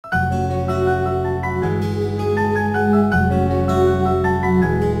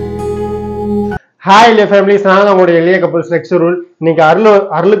Hi families, நான் உங்களுடைய எளிய கப்பல்ஸ் Laksharul. இன்னைக்கு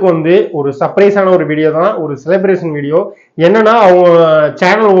அருளுக்கு வந்து ஒரு சர்ப்ரைஸான ஒரு வீடியோ தான், ஒரு செலிப்ரேஷன் வீடியோ. என்னன்னா அவங்க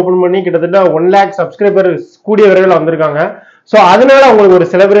சேனல் ஓபன் பண்ணி கிட்டத்தட்ட 1 lakh சப்ஸ்கிரைபர் கூடிய விரைவில் வந்திருக்காங்க. ஸோ அதனால அவங்களுக்கு ஒரு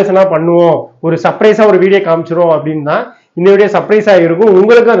செலிப்ரேஷனா பண்ணுவோம், ஒரு சர்ப்ரைஸா ஒரு வீடியோ காமிச்சிரும் அப்படின்னு தான் இந்த வீடியோ சர்ப்ரைஸா இருக்கும்.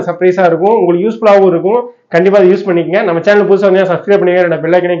 உங்களுக்கு அது சர்ப்ரைஸா இருக்கும், உங்களுக்கு யூஸ்ஃபுல்லாகவும் இருக்கும். கண்டிப்பா அதை யூஸ் பண்ணிக்கங்க. நம்ம சேனல் புதுசாக வந்து சப்ஸ்கிரைப் பண்ணிருங்க,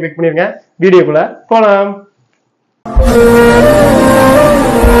 பெல் ஐக்கனை கிளிக் பண்ணிருங்க. வீடியோக்குள்ள போலாம்.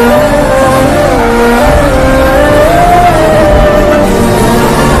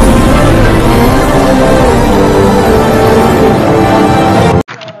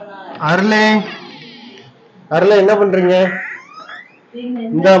 அருளே என்ன பண்றீங்க?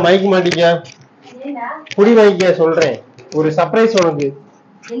 இந்த மைக் மாட்டிக்க, புடி மைக்க சொல்றேன். ஒரு சர்ப்ரைஸ் உனக்கு.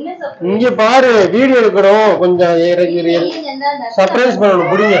 இங்க பாரு, வீடியோ எடுக்கிறோம், கொஞ்சம் சர்ப்ரைஸ்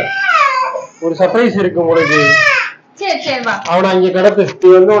பண்ணணும். புடிங்க, ஒரு சர்ப்ரைஸ் இருக்கு உங்களுக்கு. அவனை இங்க கிடப்பு.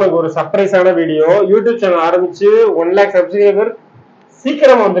 இது வந்து உனக்கு ஒரு சர்ப்ரைஸான வீடியோ. யூடியூப் சேனல் ஆரம்பிச்சு 1 lakh சப்ஸ்கிரைபர்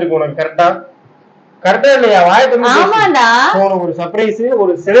சீக்கிரமா வந்திருக்கு உனக்கு. கரெக்டா இல்லையா? ஒரு சர்ப்ரைஸ்,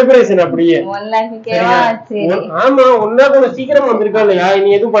 ஒரு செலிப்ரேஷன். அப்படியே 1 lakh ஆமா, 1 lakh உனக்கு சீக்கிரமா வந்திருக்கா இல்லையா? நீ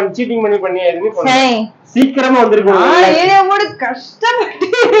எதுவும் சீட்டிங் பண்ணி பண்ணியா? எதுவுமே சீக்கிரமா வந்திருக்கு.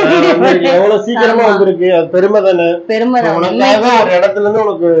 எவ்வளவு சீக்கிரமா வந்திருக்கு, அது பெருமை தானே. உனக்காக ஒரு இடத்துல இருந்து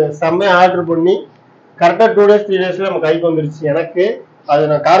உனக்கு செம்மையா ஆர்டர் பண்ணி கரெக்டா 2 days 3 daysல நம்ம கைக்கு வந்துருச்சு. எனக்கு அது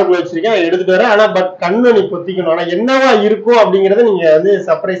நான் காருக்குள்ள வச்சிருக்கேன், எடுத்துட்டு வரேன். ஆனா பட் கண்ணு நீ பொத்திக்கணும். ஆனா என்னவா இருக்கும் அப்படிங்கறத நீங்க வந்து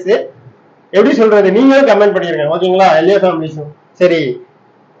சர்ப்ரைஸ் எப்படி சொல்றது, நீங்களும் கமெண்ட் பண்ணிருங்க, ஓகேங்களா? எல்லையா ஃபேமிலிஸும் சரி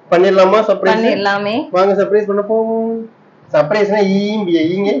பண்ணிடலாமா? சர்ப்ரைஸ் பண்ணிடலாமே, வாங்க சர்ப்ரைஸ் பண்ண போவோம். சர்ப்ரைஸ்னா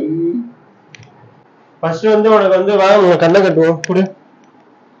ஈங்க. ஃபர்ஸ்ட் வந்து உனக்கு வந்து வா, உனக்கு கண்ணை கட்டுவோம். குடு,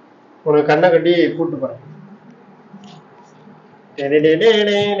 உனக்கு கண்ணை கட்டி கூட்டு போறேன்.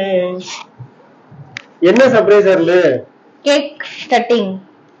 என்ன சர்ப்ரைஸ் அருளு? Cake cutting.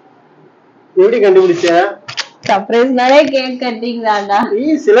 எப்படி கண்டுபிடிச்ச? சர்ப்ரைஸ்னாலே கேக் கட்டிங் தான்டா.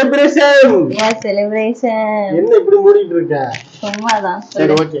 செலிப்ரேஷன். செலிப்ரேஷன். என்ன இப்படி மூடிட்டு இருக்க? சும்மாதான்.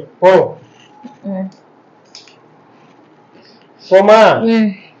 சரி ஓகே, போ. போமா,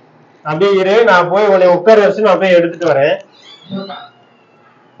 அப்படியே இரு. நான் போய் உன்னை உட்கார வச்சு நான் போய் எடுத்துட்டு வரேன்.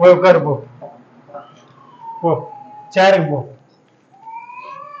 போய் உட்காரு, போ சேருக்கு போ.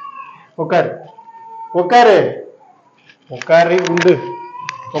 உட்காரு உண்டு.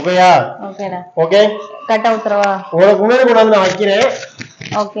 ஓகேயா? ஓகே, கட்ட உத்தரவா? உனக்கு முன்னாடி கொண்டாந்து நான் வைக்கிறேன்.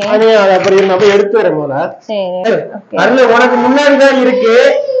 ஓகே, அது அப்படி நான் போய் எடுத்து வரேன் போல. சரி, அதுல உனக்கு முன்னாடி தான் இருக்கு.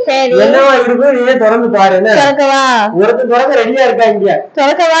 சரி, என்னவா இருக்கு நீயே திறந்து பாரு. என்ன திறக்கவா? உனக்கு திறக்க ரெடியா இருக்கா? இங்க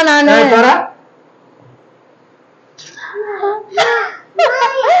திறக்கவா? நானு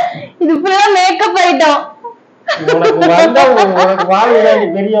இது ஃபுல்லா மேக்கப் ஐட்டம். உனக்கு வந்தா உனக்கு வாயில நீ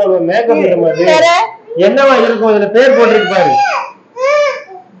பெரிய மேக்கப் ஐட்டம் மாதிரி. என்னவா இருக்கும்? இதுல பேர் போட்டிருக்கு பாரு.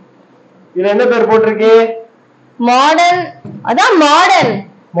 இதுல என்ன பேர் போட்டிருக்கு? மாடர்ன். அதான் மாடர்ன்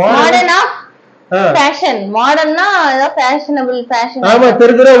ஆஃப் ஃபேஷன். மாடர்ன்னா அத ஃபேஷனபிள் ஃபேஷன். ஆமா,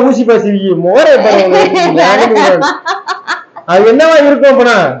 தெருதுற ஊசி பாசி மோரே பாருங்க. அது என்னவா இருக்கும்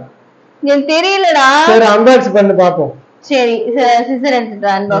அப்பனா? எனக்கு தெரியலடா. சரி அன்பாக்ஸ் பண்ணி பாப்போம். சரி, சிசர்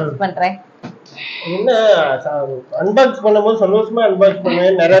எடுத்து அன்பாக்ஸ் பண்றேன். என்ன அன்பாக்ஸ் பண்ணும்போது சந்தோஷமா அன்பாக்ஸ்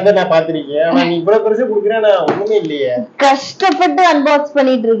பண்ணுவேன். நிறைய பேர் நான் பாத்திருக்கேன். ஆனா நீ இவ்வளவு பெருசா குடுக்குறேன், நான் ஒண்ணுமே இல்லையே. கஷ்டப்பட்டு அன்பாக்ஸ்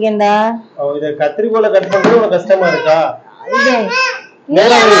பண்ணிட்டு இருக்கேன்டா. இத கத்திரிக்கோல கட் பண்றது உனக்கு கஷ்டமா இருக்கா?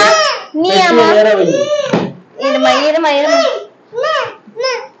 நீ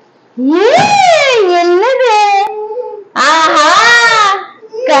என்னது? ஆஹா,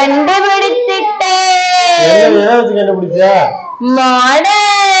 கண்டுபிடிச்சிட்டேன். கண்டுபிடிச்சா?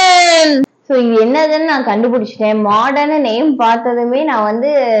 மாடர்ன். சோ இது என்னதுன்னு நான் கண்டுபிடிச்சிட்டேன். மாடர்ன் நேம் பார்த்ததுமே நான்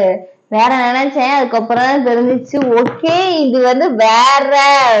வந்து வேற நினைச்சேன். அதுக்கப்புறம் தான் தெரிஞ்சிச்சு, ஓகே இது வந்து வேற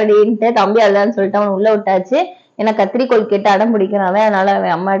அப்படின்ட்டு. தம்பி அதுதான் சொல்லிட்டு அவன் உள்ள விட்டாச்சு. ஏன்னா கத்திரிக்கோள் கேட்டு அடம் பிடிக்கிறான், அதனால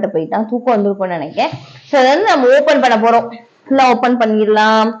அவன் அம்மா கிட்ட போயிட்டான். தூக்கம் வந்திருக்கும்னு நினைக்கிறேன். சோ அதை வந்து நம்ம ஓபன் பண்ண போறோம். ஃபுல்லா ஓபன்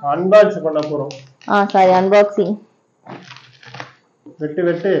பண்ணிடலாம். அன்பாக்ஸ் பண்ண போறோம். Sorry, unboxing.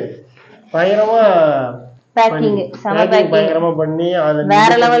 வெட்டு பயங்கரமா பேக்கிங், செம பேக்கிங் பயங்கரமா பண்ணி அது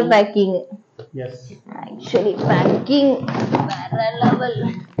வேற level packing. S, actually packing வேற லெவல்.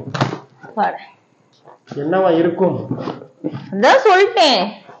 பாரு என்னவா இருக்கும்? அதான் சொல்லிட்டேன்.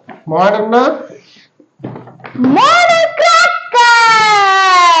 மாடர்னா மாடர்ன்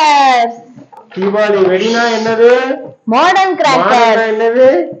கிராக்கர்ஸ். தீபாவளி வெடினா என்னது? Modern crackers. என்னது?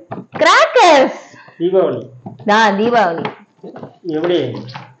 கிராக்கர்ஸ். தீபாவளி தீபாவளி. எப்படி?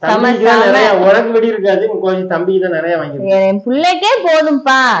 உனக்கு வெடி இருக்காது, தம்பிக்கு தான் நிறைய வாங்கி. என் பிள்ளைக்கே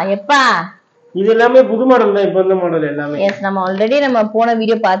போதும்பா. எப்பா இது எல்லாமே புது மாடல் தான், இப்ப இந்த மாடல் எல்லாமே. எஸ், நம்ம ஆல்ரெடி நம்ம போன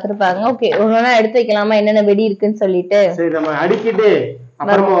வீடியோ பாத்துருப்பாங்க. ஓகே, ஒவ்வொன்னா எடுத்து வைக்கலாமா என்னென்ன வெடி இருக்குன்னு சொல்லிட்டு. சரி, நம்ம அடிக்கிட்டு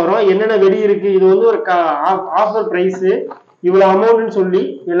அப்புறமா வரும். என்னென்ன வெடி இருக்கு, இது வந்து ஒரு ஆஃபர் பிரைஸ், இவ்வளவு அமௌண்ட்னு சொல்லி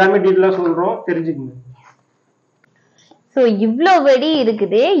எல்லாமே டீட்டெயிலா சொல்றோம், தெரிஞ்சுக்கங்க. சோ இவ்ளோ வெடி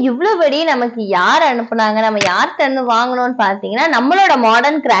இருக்குது. இவ்ளோ வெடி நமக்கு யார் அனுப்புனாங்க, நம்ம யார்கிட்ட இருந்து வாங்கணும்னு பாத்தீங்கன்னா நம்மளோட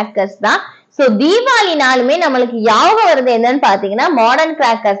மாடர்ன் கிராக்கர்ஸ் தான். சோ தீபாவளினாலுமே நம்மளுக்கு ஞாபகம் வருது என்னன்னு பாத்தீங்கன்னா மாடர்ன்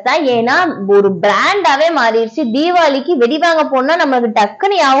கிராக்கர்ஸ் தான். ஏன்னா ஒரு பிராண்டாவே மாறிடுச்சு. தீபாவளிக்கு வெடி வாங்க போனா நம்மளுக்கு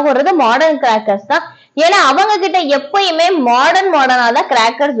டக்குன்னு ஞாபகம் வருது மாடர்ன் கிராக்கர்ஸ் தான். ஏன்னா அவங்க கிட்ட எப்பயுமே மாடர்னா தான்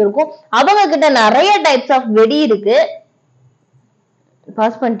கிராக்கர்ஸ் இருக்கும். அவங்க கிட்ட நிறைய டைப்ஸ் ஆஃப் வெடி இருக்கு.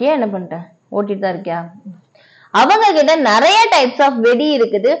 பாஸ் பண்ணிட்டியா, என்ன பண்ணிட்டேன், ஓட்டிட்டு தான் இருக்கியா? அவங்க கிட்ட நிறைய டைப்ஸ் ஆஃப் வெடி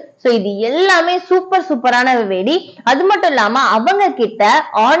இருக்குது. சோ இது எல்லாமே சூப்பரான வெடி. அது மட்டும் இல்லாம அவங்க கிட்ட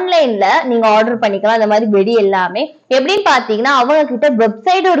ஆன்லைன்ல நீங்க ஆர்டர் பண்ணிக்கலாம். அந்த மாதிரி வெடி எல்லாமே எப்படின்னு பாத்தீங்கன்னா அவங்க கிட்ட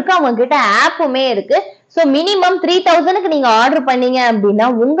வெப்சைட்டும் இருக்கு, அவங்க கிட்ட ஆப்புமே இருக்கு. சோ மினிமம் 3000க்கு நீங்க ஆர்டர் பண்ணீங்க அப்படின்னா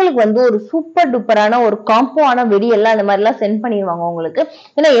உங்களுக்கு வந்து ஒரு சூப்பர் டூப்பரான ஒரு காம்போவான வெடி எல்லாம் அந்த மாதிரி எல்லாம் சென்ட் பண்ணிடுவாங்க உங்களுக்கு.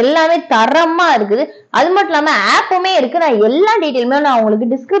 ஏன்னா எல்லாமே தரமா இருக்குது. அது மட்டும் இல்லாம ஆப்புமே இருக்கு. நான் எல்லா டீட்டெயிலுமே நான் உங்களுக்கு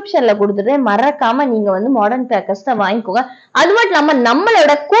டிஸ்கிரிப்ஷன்ல கொடுத்துட்டேன். மறக்காம நீங்க வந்து மாடர்ன் கிராக்கர்ஸ் வாங்கிக்கோங்க. அது மட்டும் இல்லாம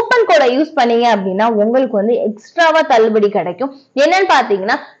நம்மளோட கூப்பன் கோடை யூஸ் பண்ணீங்க அப்படின்னா உங்களுக்கு வந்து எக்ஸ்ட்ராவா தள்ளுபடி கிடைக்கும். என்னன்னு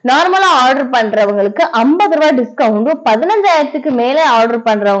பாத்தீங்கன்னா நார்மலா ஆர்டர் பண்றவங்களுக்கு 50 ரூபாய் டிஸ்கவுண்டும், 15,000க்கு மேல ஆர்டர்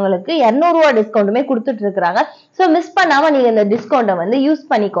பண்றவங்களுக்கு 200 ரூபாய் டிஸ்கவுண்டுமே கொடுத்துட்டு இருக்காங்க. சோ மிஸ் பண்ணாம நீங்க இந்த டிஸ்கவுண்ட வந்து யூஸ்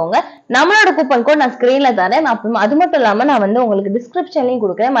பண்ணிக்கோங்க. நம்மளோட கூப்பன் கோட் நான் ஸ்கிரீன்ல தரேன். அது மட்டும் இல்லாம நான் வந்து உங்களுக்கு டிஸ்கிரிப்ஷன்லயும்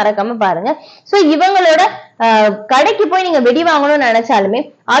கொடுக்குறேன், மறக்காம பாருங்க. சோ இவங்களோட கடைக்கு போய் நீங்க வெடி வாங்கணும்னு நினைச்சாலுமே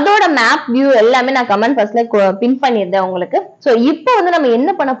அதோட மேப் வியூ எல்லாமே நான் கமெண்ட் பாக்ஸ்ல பின் பண்ணிருந்தேன் உங்களுக்கு. சோ இப்போ வந்து நம்ம என்ன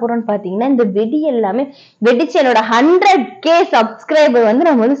பண்ண போறோம்னு பாத்தீங்கன்னா இந்த வெடி எல்லாமே வெடிச்சு என்னோட 100K சப்ஸ்கிரைபர் வந்து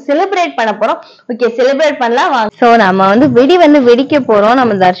நம்ம வந்து செலிப்ரேட் பண்ண போறோம். ஓகே, செலிப்ரேட் பண்ணலாம் வாங்க. சோ நம்ம வந்து வெடி வந்து வெடிக்க போறோம்.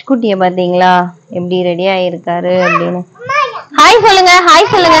 நம்ம தர்ஷ்குட்டிய பாத்தீங்களா எப்படி ரெடி ஆயிருக்காரு அப்படின்னு. ஹாய் சொல்லுங்க,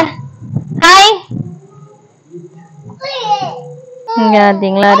 ஹாய் சொல்லுங்க, ஹாய். இங்க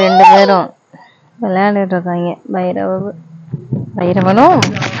பாத்தீங்களா 2 பேரும் விளையாண்டுட்டு இருக்காங்க. பைரவனும்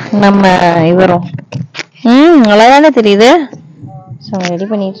நம்ம இவரும். நல்லாதானே தெரியுது. ரெடி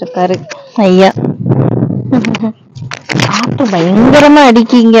பண்ணிட்டு இருக்காரு ஐயா. காத்து பயங்கரமா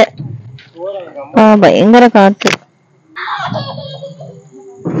அடிக்கீங்க, பயங்கர காத்து.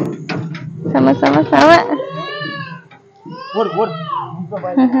 சம சம சம.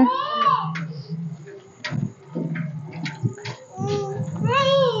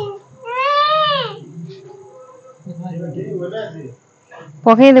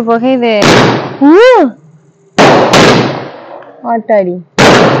 புகையுது புகையுது. ஆட்டாடி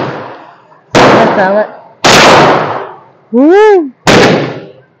சம.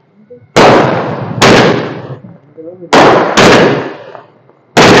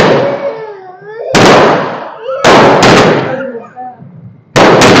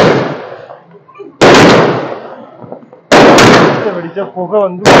 வெடிச்சா புகை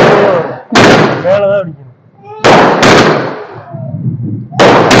வந்து மேலதான் அடிக்கணும்.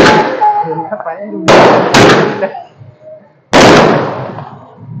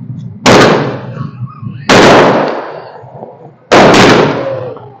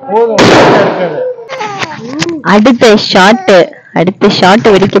 அடுத்த ஷாட்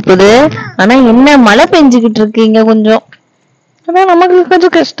வெடிக்க போகுது. ஆனா என்ன மழை பெஞ்சுக்கிட்டு இருக்கீங்க கொஞ்சம். ஆனா நமக்கு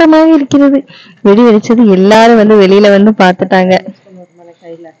கொஞ்சம் கஷ்டமாவே இருக்கிறது. வெடி வெடிச்சது எல்லாரும் வந்து வெளியில வந்து பாத்துட்டாங்க.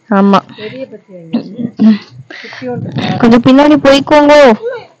 ஆமா, கொஞ்சம் பின்னாடி போய்க்கோங்க.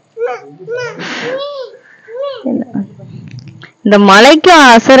 இந்த மலைக்கு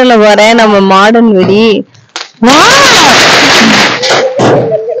அசரல வர நம்ம மாடர்ன் வெடி.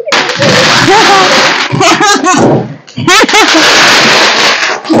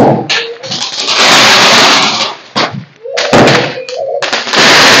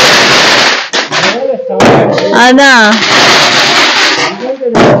 அதான்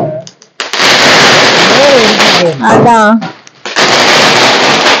அதான்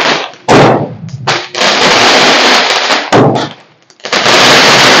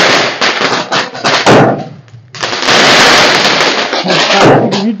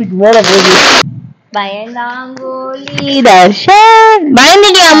வீட்டுக்கு மேல போகுது. பயந்தாங்கோலி தர்ஷன்.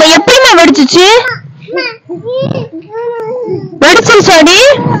 பயந்துட்டியா? அம்மா எப்படிமா வெடிச்சிச்சு? வெடிச்சிருச்சாடி?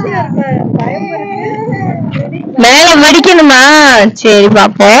 மேல வெடிக்கணுமா? சரி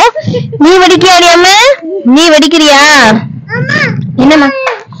பாப்போம். நீ வெடிக்கிறியா? நீ வெடிக்கிறியா? என்னம்மா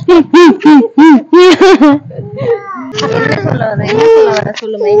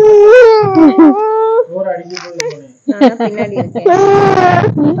சொல்லுமே.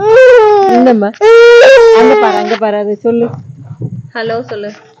 அங்க பாரு அது சொல்லு. ஹலோ சொல்லு.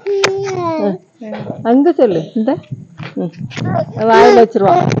 அங்க சொல்லு. இந்த வாயில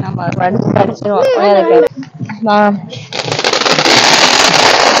வச்சிருவான். ஆமா, படிச்சிருவான்.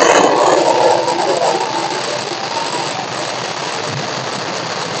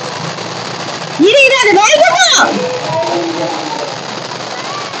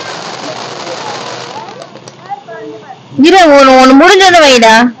 இரு ஒன்னு முடிஞ்சத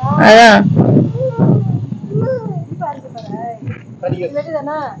வைடா. அதான்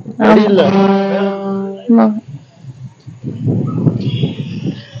இல்ல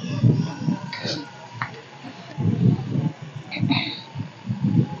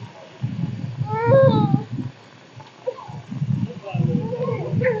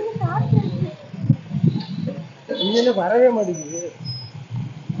இங்க வரவே மாட்டேங்குது.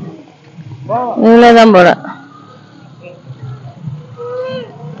 இவ்வளவுதான் போட.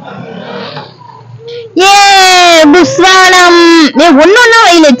 ஏ புஸ்வானம் ஒன்னொன்னா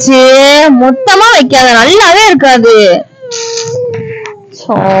வைலச்சு மொத்தமா வைக்காத, நல்லாவே இருக்காது.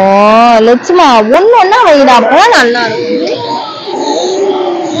 லட்சுமா ஒன்னொன்னா வைடா, அப்பதான் நல்லா இருக்கும்.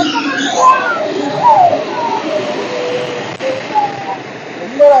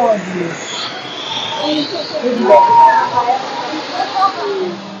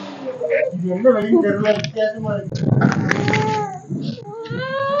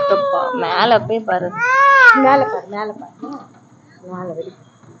 மேல போய் பாரு, மேல பாரு, மேல பாரு, மேல வெடி.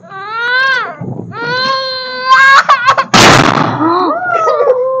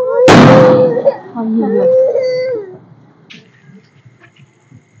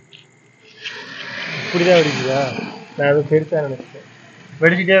 இப்படிதான் வெடிக்குதா? நான் அதை பெருசா நினைச்சேன்.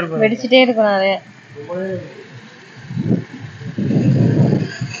 வெடிச்சுட்டே இருக்கும், வெடிச்சுட்டே இருக்கும் நிறைய.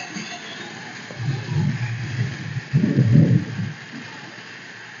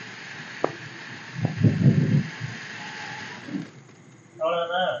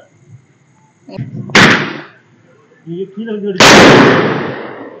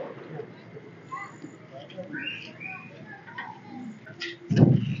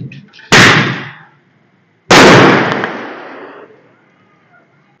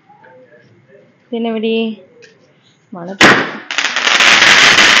 என்ன வெடி மழை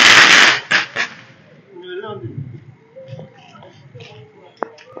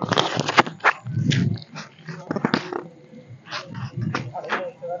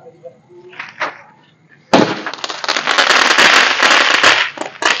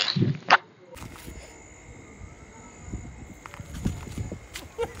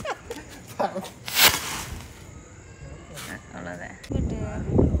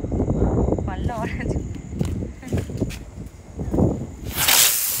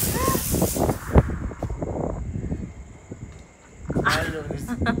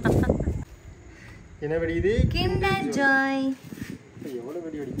என்ன வெடிக்குது? Kinder Joy. எவ்வளவு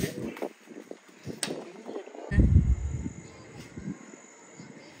வெடி வெடிக்குது?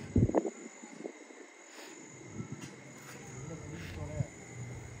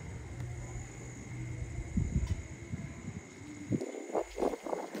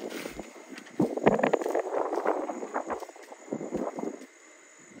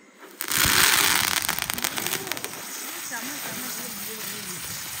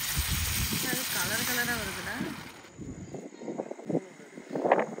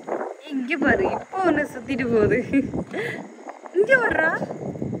 இங்க பாரு, இப்போ ஒண்ணு சுத்திட்டு போகுது. இங்க வர்றா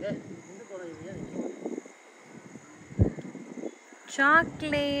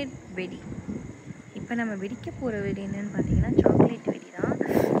சாக்லேட் வெடி. இப்போ நம்ம வெடிக்க போற வெடி என்னன்னு பாத்தீங்கன்னா சாக்லேட் வெடி தான்.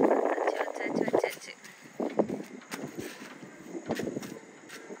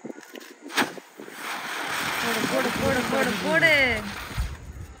 போடு போடு போடு போடு.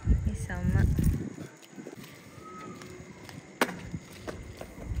 செம்ம.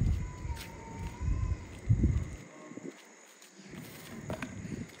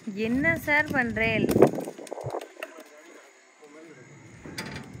 என்ன சார் பண்றேன்?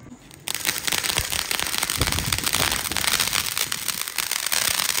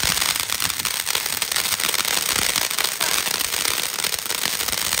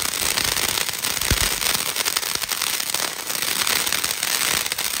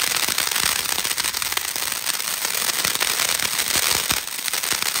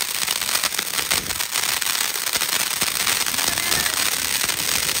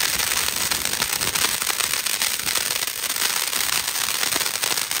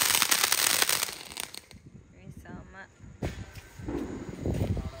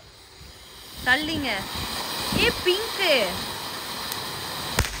 தள்ளிங்க. ஏ பிங்க்.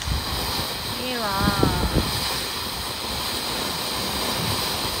 ஏ வா.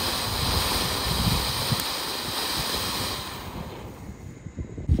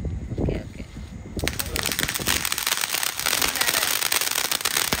 Okay okay.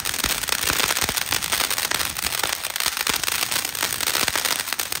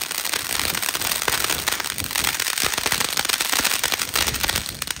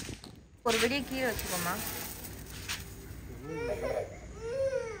 ஒரு வெடியை கீழே வச்சுக்கோமா.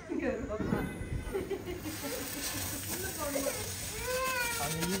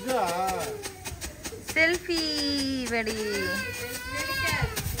 செல்ஃபி வெடி.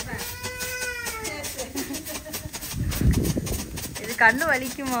 இது கண்ணு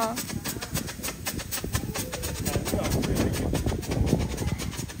வலிக்குமா?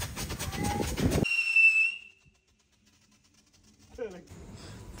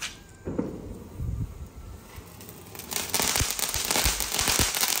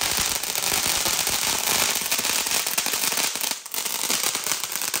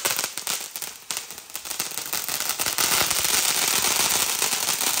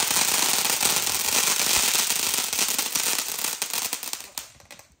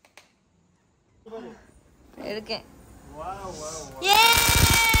 இருக்கேன்.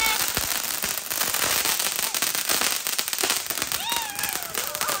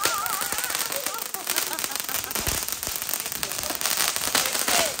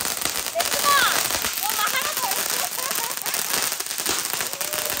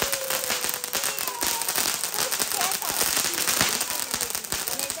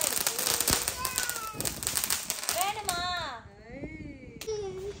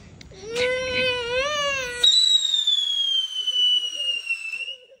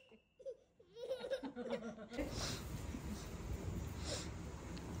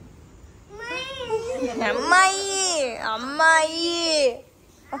 அம்மாயி அம்மாயி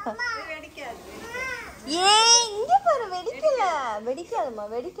ஏன் இங்க பாரு, வெடிக்கல. வெடிக்காதம்மா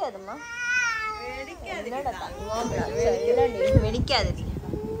வெடிக்காதம்மா வெடிக்காது.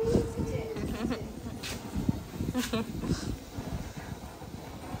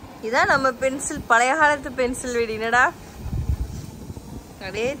 இதான் நம்ம பென்சில், பழைய காலத்து பென்சில் வெடி. என்னடா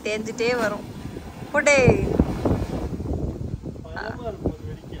அப்படியே தேஞ்சிட்டே வரும். போட்டே.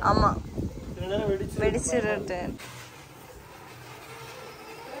 ஆமா வெடிச்சிருட்டு.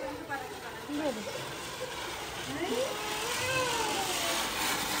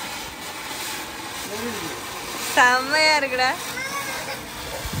 செம்மையா இருக்குடா.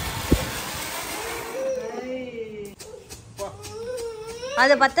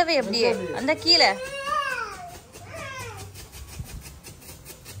 அத பத்தவே அப்படியே அந்த கீழே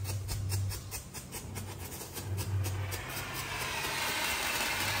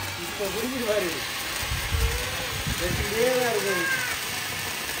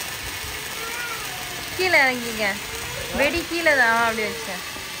கீழே இறங்கிங்க. வெடி கீழே தான் அப்படி வச்சேன்.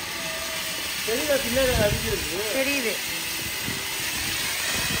 தெரியுது.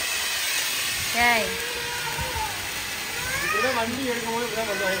 ஏய் வண்டி எடுக்கும்போது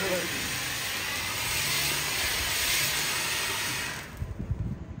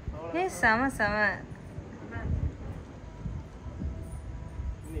செம செம.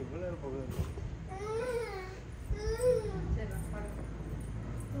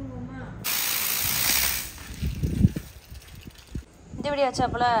 இந்த வீடியோ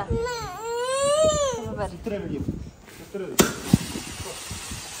வச்சாப்புல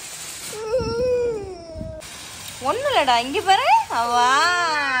ஒண்ணு இல்லடா. இங்க பாரு. அவா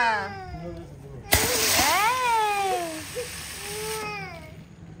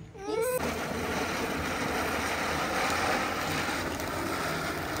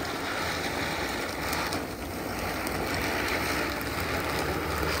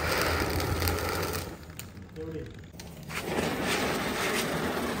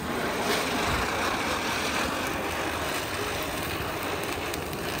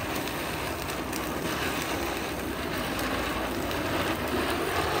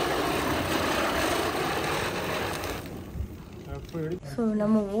ஸோ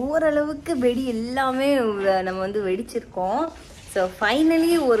நம்ம ஓரளவுக்கு வெடி எல்லாமே நம்ம வந்து வெடிச்சிருக்கோம். ஸோ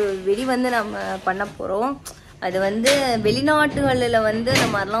ஃபைனலி ஒரு வெடி வந்து நம்ம பண்ண போகிறோம். அது வந்து வெளிநாட்டுகளில் வந்து இந்த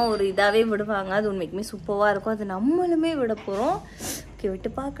மாதிரிலாம் ஒரு இதாகவே விடுவாங்க. அது உண்மைக்குமே சூப்பராக இருக்கும். அது நம்மளுமே விட போகிறோம். ஓகே,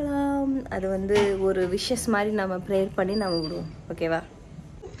 விட்டு பார்க்கலாம். அது வந்து ஒரு விஷஸ் மாதிரி நம்ம ப்ரேயர் பண்ணி நம்ம விடுவோம். ஓகேவா?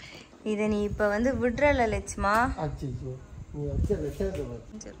 இதை நீ இப்போ வந்து விடுறல லட்சுமா.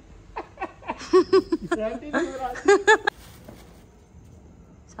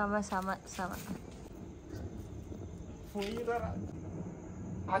 sama sama sama.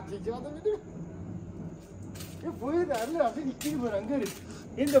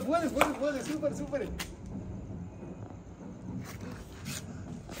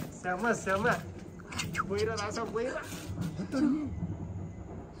 sama sama. Poira rasa poira.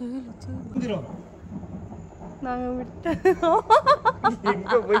 நாங்க விட்டு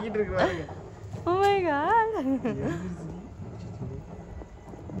எங்க போயிட்டு இருக்கு பாருங்க. Oh my god.